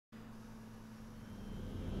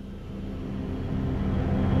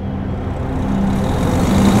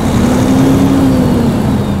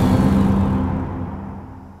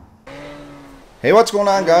Hey, what's going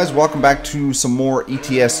on, guys? Welcome back to some more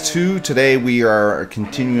ETS2. Today we are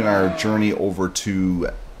continuing our journey over to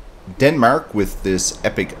Denmark with this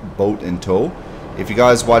epic boat in tow. If you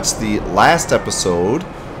guys watched the last episode,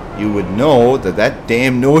 you would know that that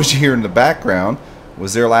damn noise here in the background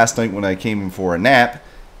was there last night when I came in for a nap,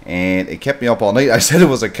 and it kept me up all night. I said it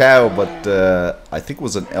was a cow, but I think it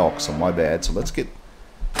was an elk, so my bad. So let's get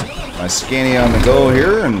my Scania on the go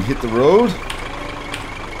here and hit the road.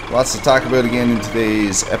 Lots to talk about again in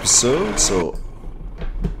today's episode, so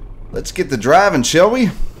let's get the driving, shall we?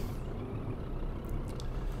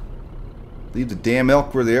 Leave the damn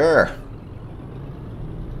elk where they are.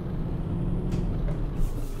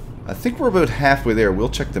 I think we're about halfway there. We'll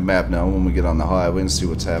check the map now when we get on the highway and see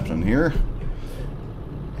what's happening here.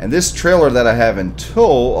 And this trailer that I have in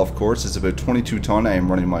tow, of course, is about 22 ton. I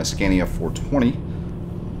am running my Scania 420.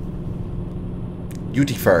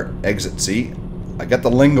 Duty fart exit, see? I got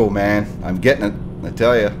the lingo, man. I'm getting it, I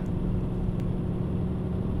tell you.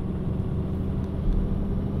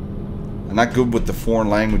 I'm not good with the foreign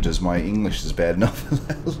languages. My English is bad enough,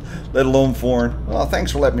 let alone foreign. Well,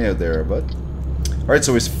 thanks for letting me out there, bud. Alright,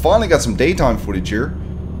 so we finally got some daytime footage here.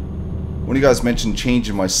 One of you guys mentioned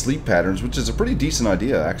changing my sleep patterns, which is a pretty decent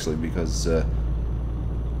idea, actually, because I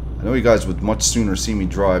know you guys would much sooner see me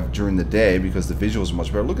drive during the day because the visuals are much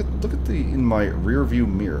better. Look at the in my rear view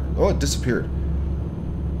mirror. Oh, it disappeared.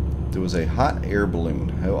 There was a hot air balloon.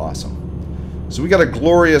 How awesome. So we got a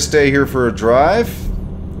glorious day here for a drive.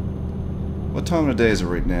 What time of the day is it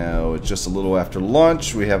right now? It's just a little after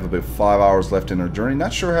lunch. We have about 5 hours left in our journey.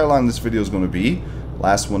 Not sure how long this video is going to be.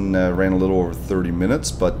 Last one ran a little over 30 minutes.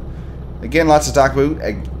 But again, lots to talk about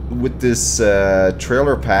with this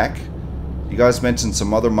trailer pack. You guys mentioned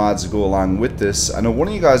some other mods to go along with this. I know one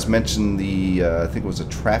of you guys mentioned the, I think it was a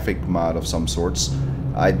traffic mod of some sorts.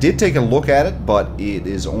 I did take a look at it, but it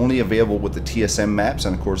is only available with the TSM maps,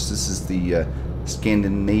 and of course this is the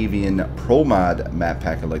Scandinavian Pro Mod map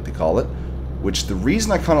pack, I like to call it. Which the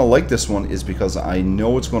reason I kind of like this one is because I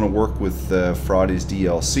know it's going to work with Friday's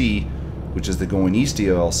DLC, which is the Going East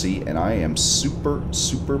DLC, and I am super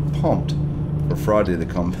pumped for Friday to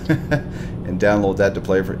come and download that to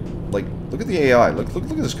play for. Like, look at the AI. Look at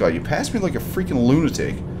this guy. You pass me like a freaking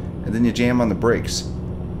lunatic, and then you jam on the brakes.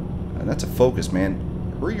 And that's a focus, man.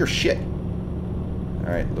 Hurry your shit.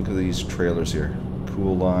 Alright, look at these trailers here.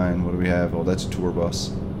 Cool line. What do we have? Oh, that's a tour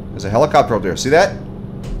bus. There's a helicopter up there. See that?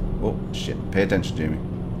 Oh, shit. Pay attention, Jamie.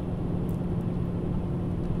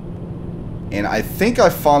 And I think I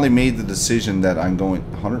finally made the decision that I'm going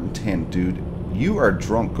 110. Dude, you are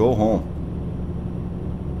drunk. Go home.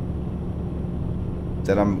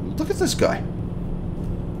 That I'm... Look at this guy.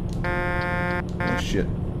 Oh, shit.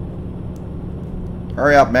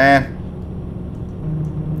 Hurry up, man.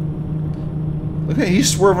 Look at him, he's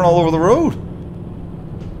swerving all over the road.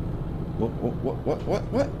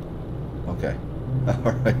 What? Okay.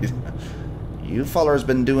 Alright. You fellers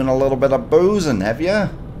been doing a little bit of boozing, have ya?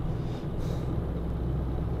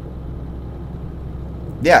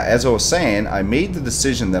 Yeah, as I was saying, I made the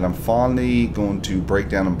decision that I'm finally going to break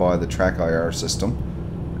down and buy the Track IR system.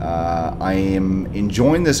 I am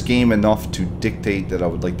enjoying this game enough to dictate that I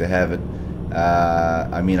would like to have it.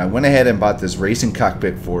 I mean, I went ahead and bought this racing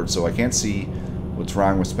cockpit for it, so I can't see what's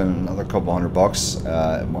wrong with spending another couple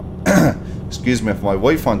 $100. Excuse me, if my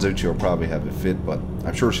wife finds out, she'll probably have it fit, but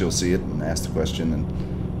I'm sure she'll see it and ask the question, and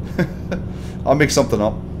I'll make something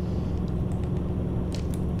up.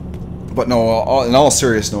 But no, in all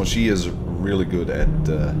seriousness, no, she is really good at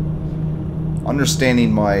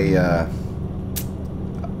understanding my,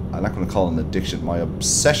 I'm not going to call it an addiction, my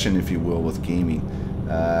obsession, if you will, with gaming.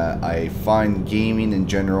 I find gaming in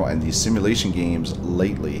general and these simulation games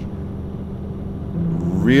lately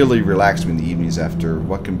really relax me in the evenings after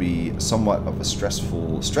what can be somewhat of a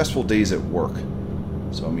stressful days at work.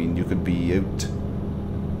 So I mean, you could be out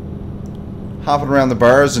hopping around the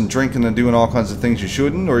bars and drinking and doing all kinds of things you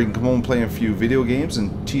shouldn't, or you can come home and play a few video games,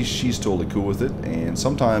 and she's totally cool with it. And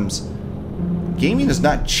sometimes gaming is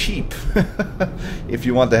not cheap if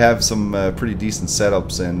you want to have some pretty decent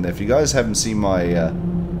setups. And if you guys haven't seen my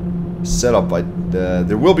setup,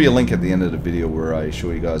 there will be a link at the end of the video where I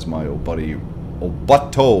show you guys my old buddy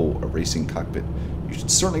Obuto racing cockpit. You should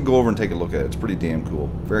certainly go over and take a look at it. It's pretty damn cool.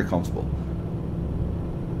 Very comfortable.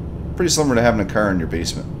 Pretty similar to having a car in your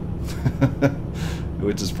basement.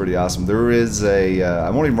 Which is pretty awesome. There is a...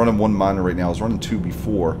 I'm only running one monitor right now. I was running two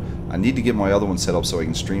before. I need to get my other one set up so I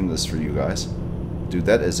can stream this for you guys. Dude,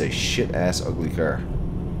 that is a shit-ass ugly car.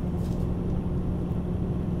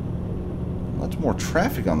 Lots more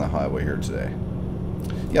traffic on the highway here today.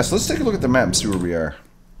 Yeah, so let's take a look at the map and see where we are.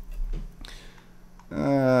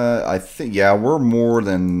 I think, yeah, we're more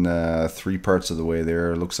than 3 parts of the way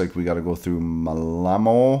there. Looks like we got to go through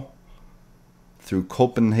Malamo, through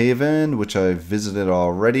Copenhagen, which I visited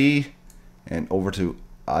already, and over to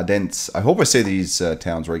Odense. I hope I say these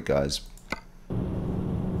towns right, guys,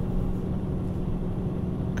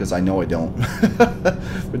 because I know I don't.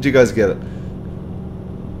 But you guys get it.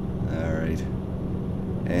 Alright.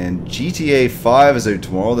 And GTA 5 is out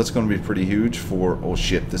tomorrow. That's going to be pretty huge for... Oh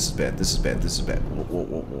shit, this is bad, this is bad, this is bad. Whoa, whoa,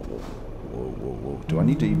 whoa, whoa, whoa. Whoa, whoa, whoa. Do I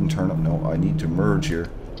need to even turn up? No, I need to merge here.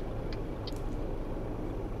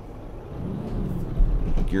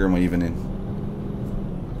 What gear am I even in?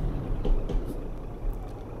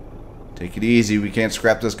 Take it easy, we can't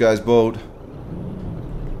scrap this guy's boat.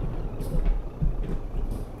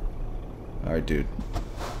 Alright, dude.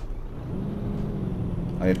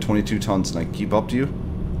 I have 22 tons and I can keep up to you.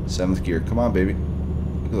 7th gear. Come on, baby.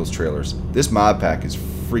 Look at those trailers. This mod pack is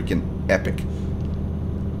freaking epic.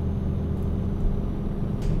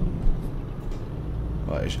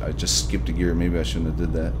 Oh, I just skipped a gear. Maybe I shouldn't have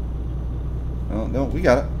did that. Oh, no, we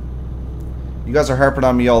got it. You guys are harping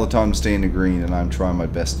on me all the time to stay in the green, and I'm trying my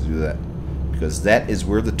best to do that. Because that is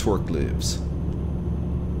where the torque lives.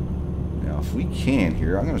 Now, if we can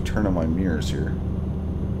here, I'm going to turn on my mirrors here.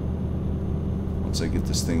 Once I get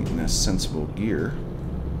this thing in a sensible gear.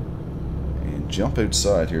 And jump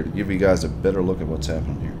outside here to give you guys a better look at what's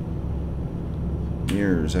happening here.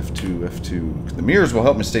 Mirrors, F2, F2. The mirrors will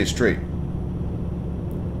help me stay straight.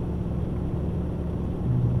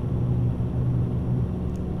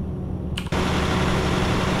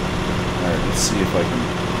 Alright, let's see if I can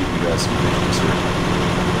give you guys some visuals here.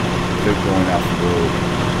 Without going off the road.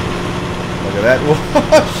 Look at that. Whoa,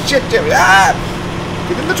 shit, damn it. Ah!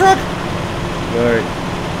 Get in the truck! Alright.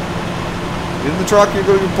 Get in the truck, you're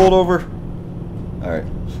going to get pulled over. Alright.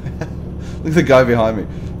 Look at the guy behind me.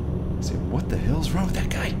 See, what the hell's wrong with that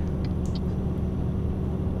guy?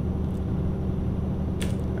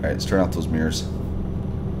 Alright, let's turn off those mirrors.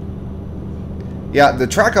 Yeah, the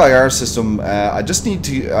track IR system, I just need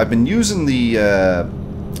to... I've been using the...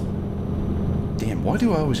 Damn, why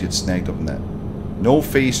do I always get snagged up in that? No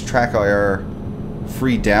face track IR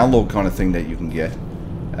free download kind of thing that you can get.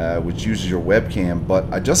 Which uses your webcam, but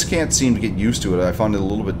I just can't seem to get used to it. I find it a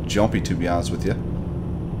little bit jumpy, to be honest with you.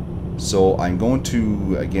 So I'm going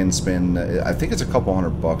to, again, spend, I think it's a couple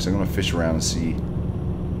 $100. I'm going to fish around and see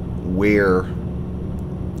where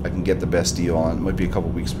I can get the best deal on. It might be a couple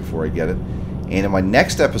weeks before I get it. And in my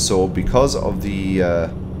next episode, because of the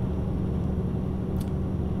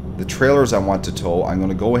trailers I want to tow, I'm going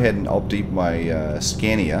to go ahead and update my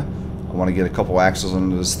Scania. I want to get a couple axles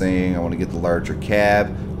under this thing. I want to get the larger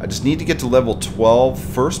cab. I just need to get to level 12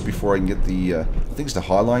 first before I can get the, I think it's the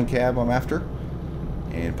Highline cab I'm after.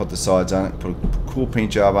 And put the sides on it, put a cool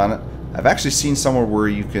paint job on it. I've actually seen somewhere where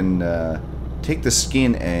you can take the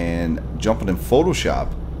skin and jump it in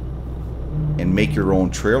Photoshop and make your own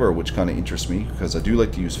trailer, which kind of interests me because I do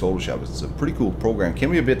like to use Photoshop. It's a pretty cool program.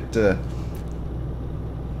 Can be a bit,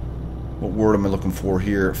 what word am I looking for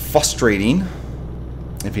here? Frustrating.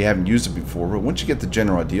 If you haven't used it before, but once you get the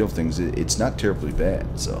general idea of things, it's not terribly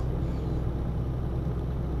bad, so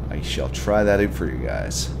I shall try that out for you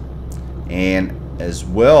guys. And as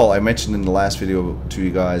well, I mentioned in the last video to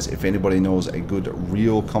you guys, if anybody knows a good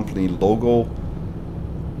real company logo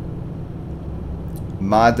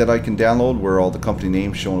mod that I can download where all the company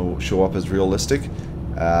names show up as realistic,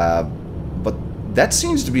 but that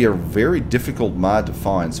seems to be a very difficult mod to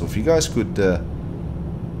find, so if you guys could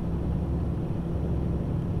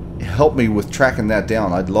help me with tracking that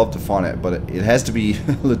down, I'd love to find it, but it has to be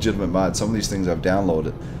a legitimate mod. Some of these things I've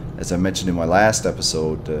downloaded, as I mentioned in my last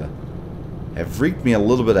episode, have wreaked me a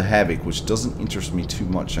little bit of havoc, which doesn't interest me too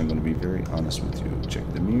much. I'm going to be very honest with you. Check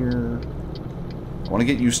the mirror. I want to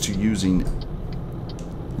get used to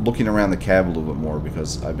looking around the cab a little bit more,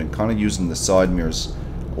 because I've been kind of using the side mirrors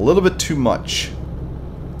a little bit too much.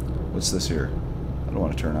 What's this here? I don't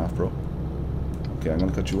want to turn off, bro. Okay, I'm going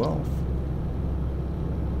to cut you off.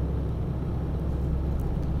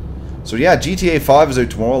 So yeah, GTA 5 is out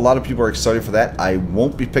tomorrow. A lot of people are excited for that. I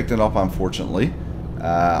won't be picking it up, unfortunately.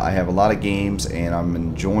 I have a lot of games, and I'm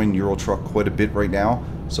enjoying Euro Truck quite a bit right now.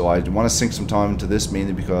 So I want to sink some time into this,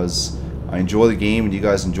 mainly because I enjoy the game and you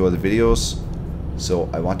guys enjoy the videos. So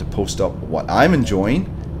I want to post up what I'm enjoying.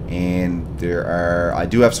 And I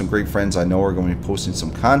do have some great friends I know are going to be posting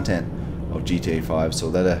some content of GTA 5. So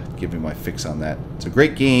that'll give me my fix on that. It's a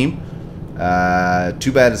great game.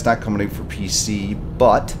 Too bad it's not coming out for PC,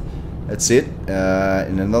 but... that's it.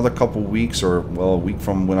 In another couple weeks, or well, a week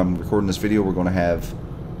from when I'm recording this video, we're going to have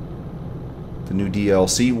the new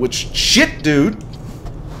DLC, which, shit, dude!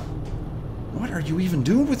 What are you even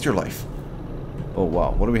doing with your life? Oh,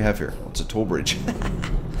 wow. What do we have here? It's a toll bridge.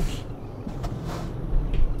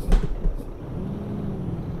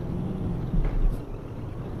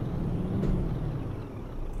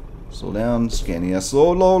 Slow down, Scania.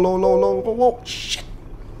 Slow, low, low, low, low, whoa, whoa. Shit.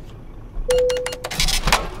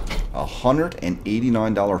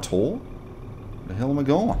 $189 toll? Where the hell am I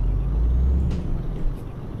going?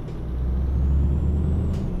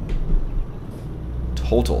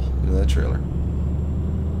 Total. Look at that trailer.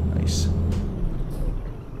 Nice.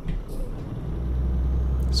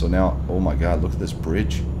 So now, oh my god, look at this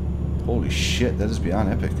bridge. Holy shit, that is beyond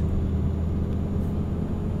epic.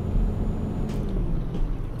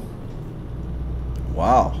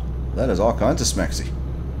 Wow, that is all kinds of smexy.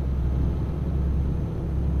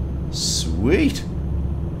 Sweet.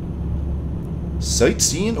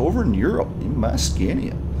 Sightseeing over in Europe in my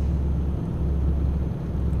Scania.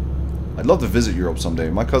 I'd love to visit Europe someday.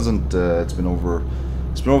 My cousin, it's been over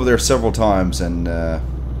there several times, and oh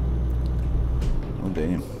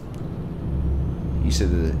damn, he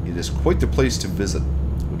said it is quite the place to visit.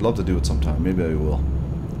 Would love to do it sometime. Maybe I will.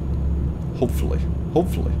 Hopefully,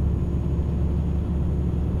 hopefully.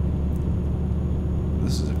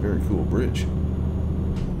 This is a very cool bridge.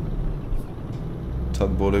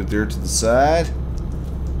 Tugboat out there to the side.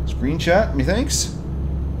 Screenshot, methinks.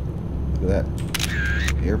 Look at that.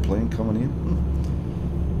 Airplane coming in.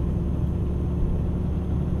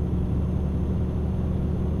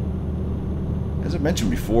 As I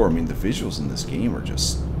mentioned before, I mean, the visuals in this game are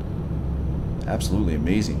just absolutely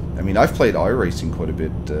amazing. I mean, I've played iRacing quite a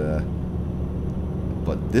bit,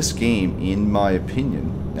 but this game, in my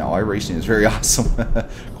opinion, now iRacing is very awesome,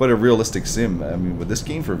 quite a realistic sim. I mean, but this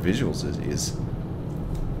game for visuals is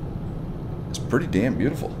pretty damn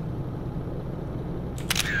beautiful.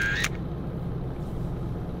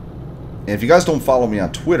 And if you guys don't follow me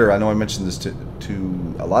on Twitter, I know I mentioned this to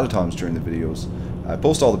a lot of times during the videos. I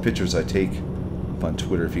post all the pictures I take up on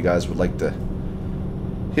Twitter. If you guys would like to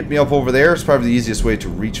hit me up over there, it's probably the easiest way to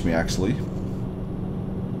reach me, actually. You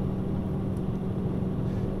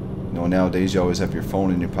know, nowadays you always have your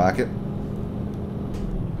phone in your pocket.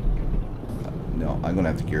 No, I'm going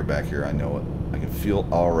to have to gear back here. I know it. I can feel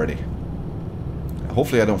it already.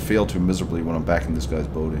 Hopefully I don't fail too miserably when I'm back in this guy's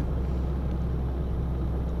boat.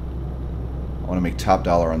 I want to make top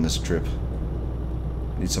dollar on this trip.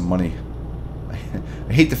 I need some money.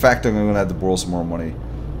 I hate the fact that I'm going to have to borrow some more money.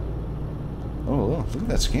 Oh, look at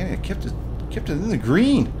that Scania. I kept it in the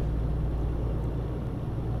green.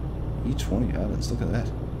 E20 Odense. Look at that.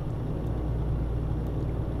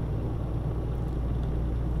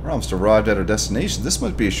 We're almost arrived at our destination. This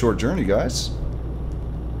might be a short journey, guys.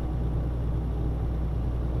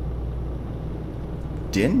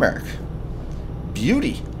 Denmark.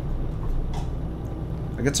 Beauty.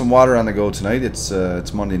 I got some water on the go tonight. It's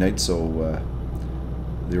Monday night, so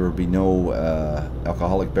there will be no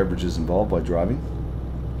alcoholic beverages involved by driving.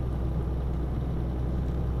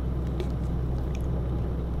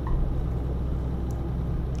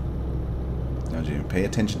 Now, Jimmy, pay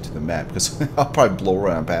attention to the map, because I'll probably blow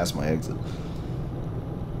right on past my exit.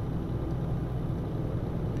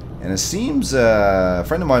 And it seems, a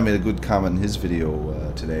friend of mine made a good comment in his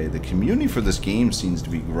video today. The community for this game seems to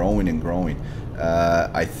be growing and growing.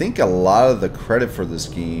 I think a lot of the credit for this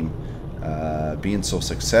game being so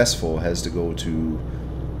successful has to go to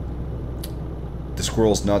the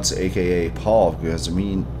Squirrel's Nuts, aka Paul, because I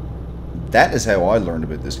mean, that is how I learned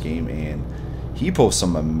about this game, and he posts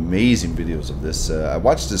some amazing videos of this. I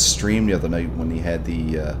watched this stream the other night when he had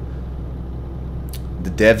the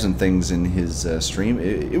devs and things in his stream.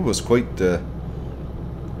 It was quite an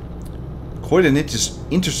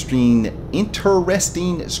interesting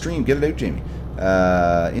stream. Get it out, Jamie.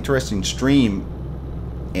 Interesting stream,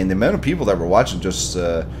 and the amount of people that were watching just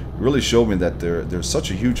really showed me that there's such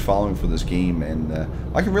a huge following for this game, and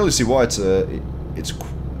I can really see why it's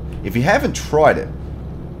if you haven't tried it,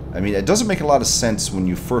 I mean, it doesn't make a lot of sense when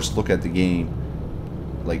you first look at the game.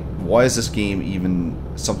 Like, why is this game even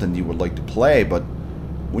something you would like to play? But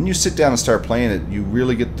when you sit down and start playing it, you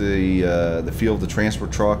really get the feel of the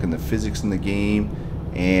transport truck and the physics in the game,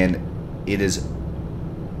 and it is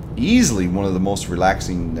easily one of the most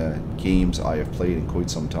relaxing games I have played in quite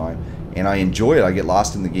some time, and I enjoy it. I get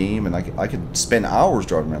lost in the game, and I could spend hours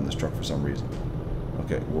driving around this truck for some reason.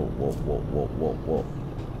 Okay, whoa, whoa, whoa, whoa, whoa, whoa.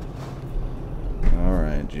 All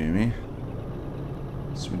right, Jamie.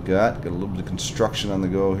 So we got a little bit of construction on the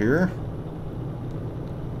go here.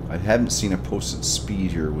 I haven't seen a posted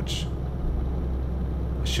speed here, which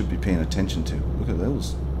I should be paying attention to. Look at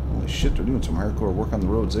those. Holy shit, they're doing some hardcore work on the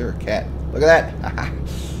roads there. Cat. Look at that.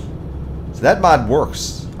 So that mod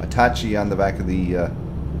works. Hitachi on the back of the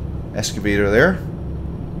excavator there.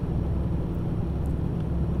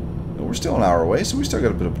 No, we're still an hour away, so we still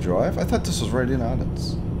got a bit of a drive. I thought this was right in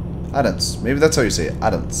Odense. Odense. Maybe that's how you say it.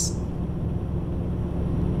 Odense.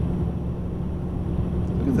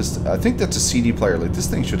 Look at this. I think that's a CD player. Like, this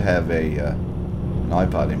thing should have a an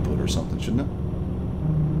iPod input or something, shouldn't it?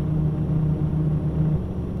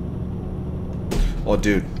 Oh,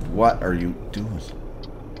 dude. What are you doing?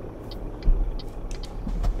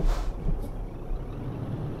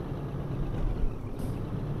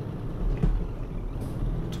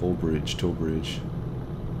 Toll bridge, toll bridge.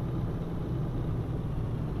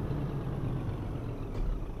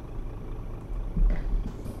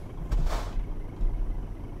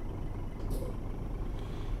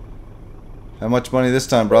 How much money this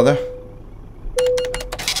time, brother?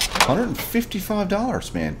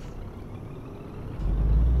 $155, man.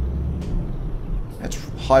 That's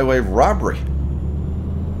highway robbery.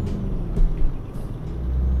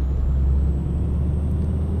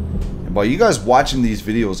 And by you guys watching these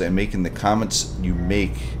videos and making the comments you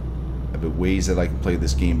make about ways that I can play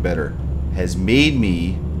this game better has made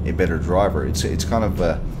me a better driver. It's kind of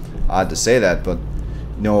odd to say that, but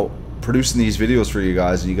you know, producing these videos for you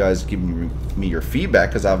guys and you guys giving me your feedback,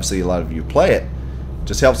 because obviously a lot of you play it,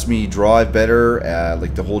 just helps me drive better.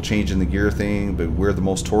 Like the whole change in the gear thing, but where the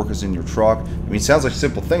most torque is in your truck. I mean, it sounds like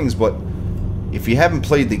simple things, but if you haven't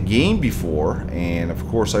played the game before, and of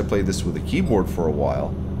course I played this with a keyboard for a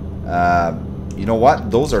while, you know what?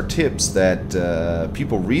 Those are tips that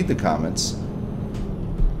people read the comments,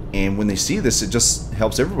 and when they see this, it just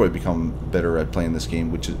helps everybody become better at playing this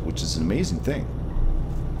game, which is an amazing thing.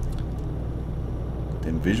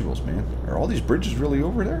 Them visuals, man. Are all these bridges really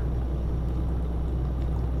over there?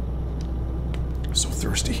 I'm so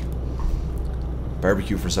thirsty.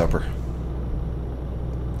 Barbecue for supper.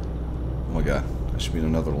 Oh my god, I should be in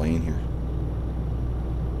another lane here. I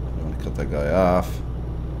don't want to cut that guy off.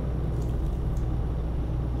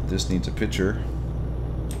 This needs a picture.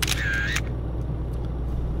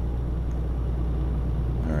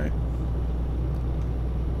 Alright.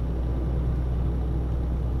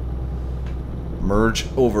 Merge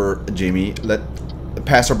over, Jamie. Let the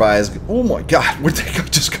passerbys. Oh my god, where'd that guy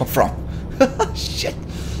just come from? Shit.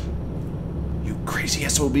 You crazy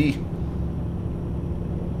SOB.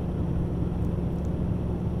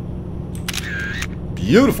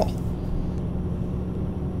 Beautiful.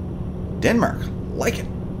 Denmark. Like it.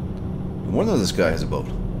 No wonder this guy has a boat.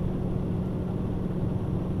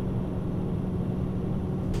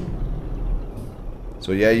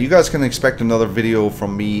 So yeah, you guys can expect another video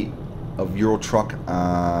from me of Euro Truck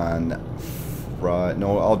on Friday.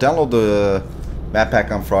 No, I'll download the map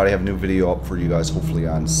pack on Friday. Have a new video up for you guys hopefully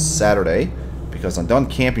on Saturday, because I'm done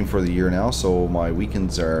camping for the year now, so my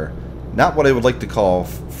weekends are not what I would like to call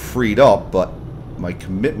freed up, but my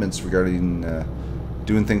commitments regarding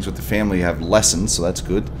doing things with the family have lessened, so that's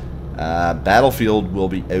good. Battlefield will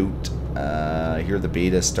be out. I hear the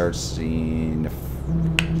beta starts in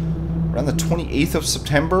around the 28th of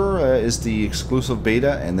September is the exclusive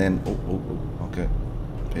beta, and then okay,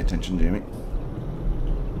 pay attention, Jamie.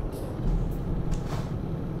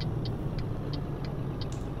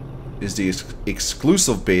 Is the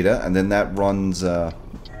exclusive beta, and then that runs. Whoa.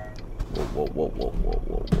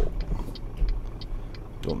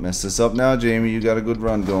 Don't mess this up now, Jamie. You got a good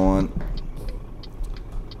run going.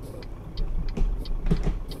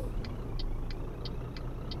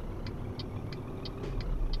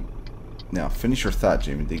 Now, finish your thought,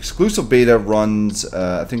 Jamie. The exclusive beta runs,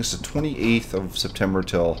 I think it's the 28th of September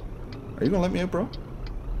till... Are you going to let me out, bro?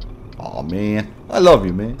 Aw, man. I love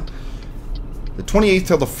you, man. The 28th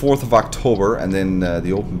till the 4th of October, and then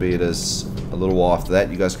the open beta is a little while after that.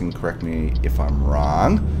 You guys can correct me if I'm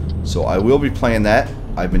wrong. So I will be playing that.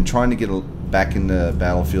 I've been trying to get back into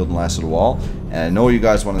Battlefield in the last little while, and I know you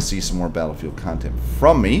guys want to see some more Battlefield content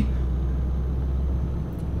from me.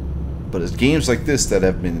 But it's games like this that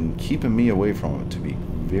have been keeping me away from it, to be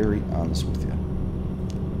very honest with you.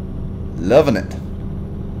 Loving it.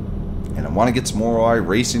 And I want to get some more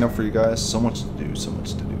racing up for you guys. So much to do, so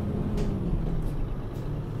much to do.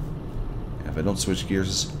 If I don't switch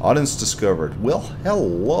gears, Odense discovered. Well,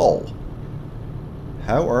 hello.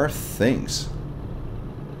 How are things?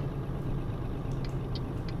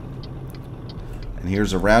 And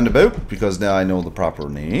here's a roundabout, because now I know the proper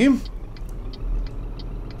name.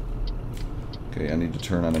 Okay, I need to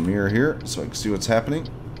turn on a mirror here so I can see what's happening.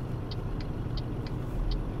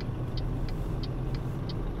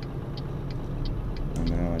 And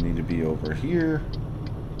now I need to be over here,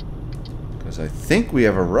 because I think we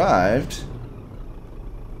have arrived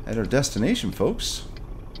at our destination, folks.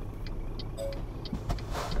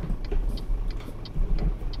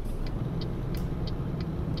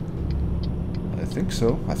 think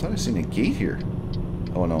so. I thought I seen a gate here.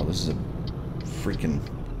 Oh no, this is a freaking...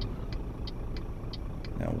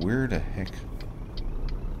 Now where the heck...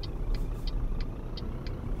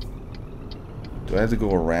 Do I have to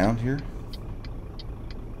go around here?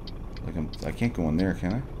 Like I can't go in there,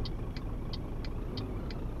 can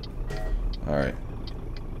I? Alright.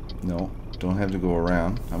 No, don't have to go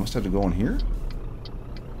around. I must have to go in here?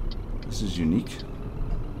 This is unique.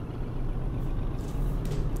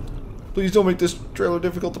 Please don't make this trailer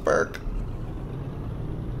difficult to park.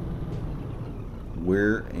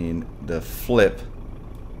 Where in the flip?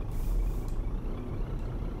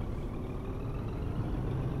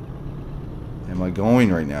 Am I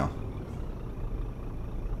going right now?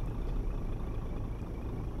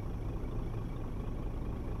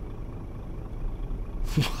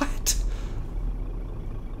 What?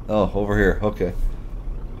 Oh, over here. Okay.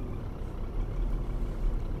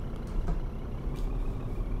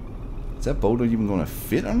 Is that boat even going to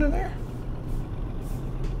fit under there?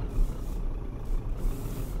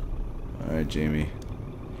 Alright, Jamie.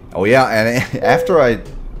 Oh yeah, and after I'm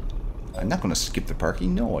not going to skip the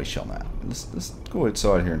parking. No, I shall not. Let's go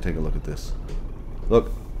outside here and take a look at this.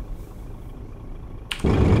 Look.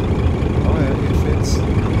 Oh yeah, it fits.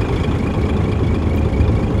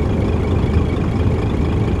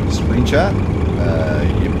 Screenshot?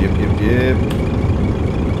 Yep.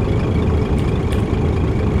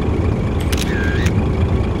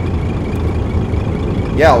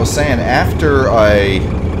 Yeah, I was saying, after I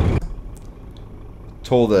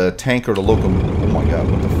told the tanker to locomotive... Oh my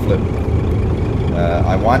god, what the flip.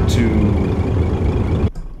 I want to...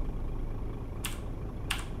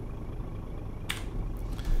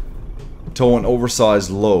 tow an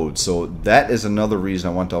oversized load, so that is another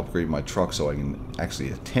reason I want to upgrade my truck so I can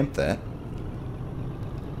actually attempt that.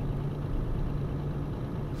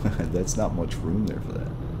 That's not much room there for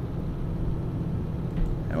that.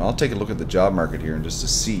 And I'll take a look at the job market here and just to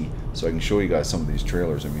see, so I can show you guys some of these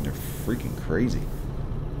trailers. I mean, they're freaking crazy.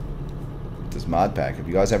 This mod pack, if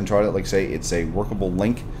you guys haven't tried it, like I say, it's a workable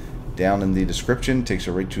link down in the description. It takes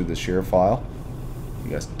you right to the share file.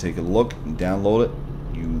 You guys can take a look and download it.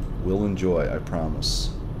 You will enjoy, I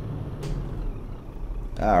promise.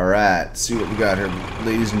 Alright, see what we got here,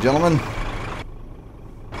 ladies and gentlemen.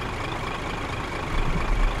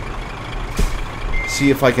 See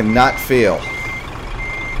if I can not fail.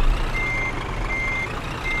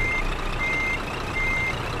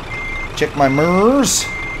 Check my mirrors.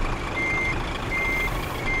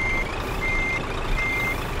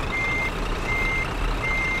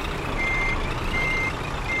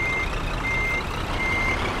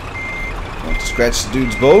 Don't scratch the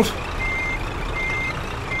dude's boat.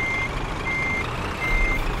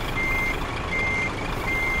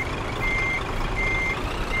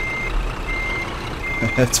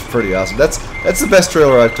 That's pretty awesome. That's the best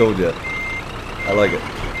trailer I've towed yet. I like it.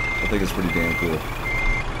 I think it's pretty damn cool.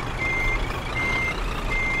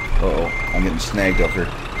 Uh-oh, I'm getting snagged up here.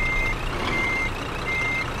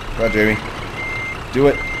 Come on, Jamie. Do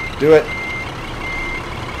it. Do it.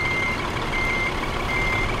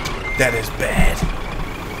 That is bad.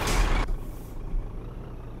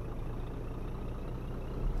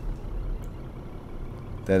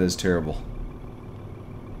 That is terrible.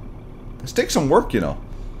 This takes some work, you know.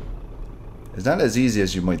 It's not as easy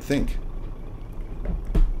as you might think.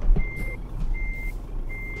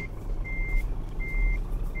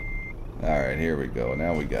 Alright, here we go.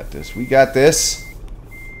 Now we got this. We got this.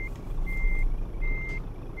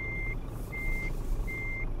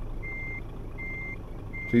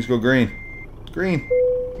 Please go green. Green.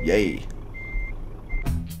 Yay.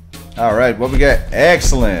 Alright, what we got?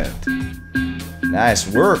 Excellent. Nice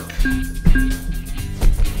work.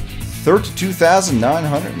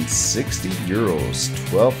 32,960 euros.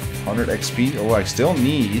 1,200 XP. Oh, I still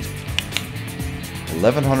need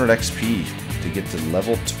 1,100 XP to get to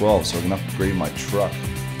level 12 so I can upgrade my truck.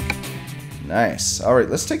 Nice. Alright,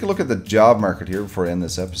 let's take a look at the job market here before I end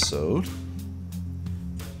this episode.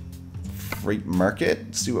 Freight market.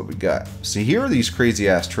 Let's see what we got. See, here are these crazy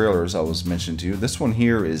ass trailers I was mentioning to you. This one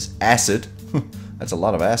here is acid. That's a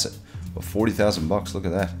lot of acid. But 40,000 bucks. Look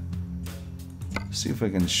at that. See if I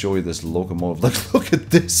can show you this locomotive. Look at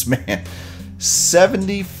this, man.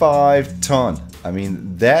 75 ton. I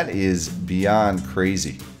mean, that is beyond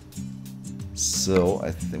crazy. So,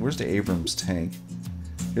 I think, where's the Abrams tank?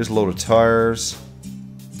 Here's a load of tires.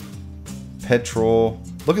 Petrol.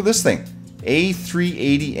 Look at this thing.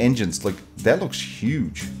 A380 engines. Like, that looks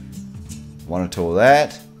huge. Want to tow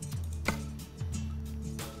that.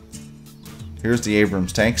 Here's the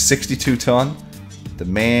Abrams tank. 62 ton. The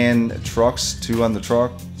man trucks, 2 on the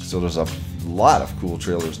truck. So there's a lot of cool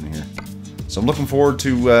trailers in here. So I'm looking forward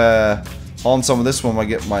to hauling some of this when I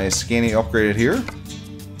get my scanning upgraded here.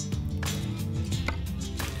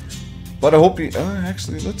 But I hope you...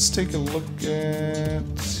 actually, let's take a look at...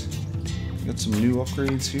 Got some new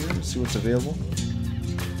upgrades here. Let's see what's available.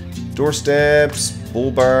 Doorsteps,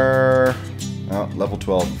 bull bar... level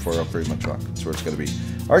 12 before I upgrade my truck. That's where it's going to be.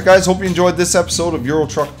 Alright guys, hope you enjoyed this episode of Euro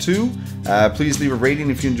Truck 2. Please leave a rating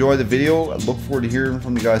if you enjoyed the video. I look forward to hearing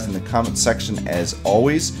from you guys in the comment section as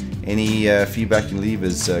always. Any feedback you can leave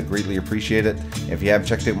is greatly appreciated. If you haven't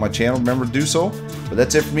checked out my channel, remember to do so. But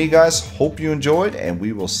that's it for me guys. Hope you enjoyed, and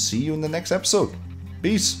we will see you in the next episode.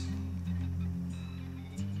 Peace.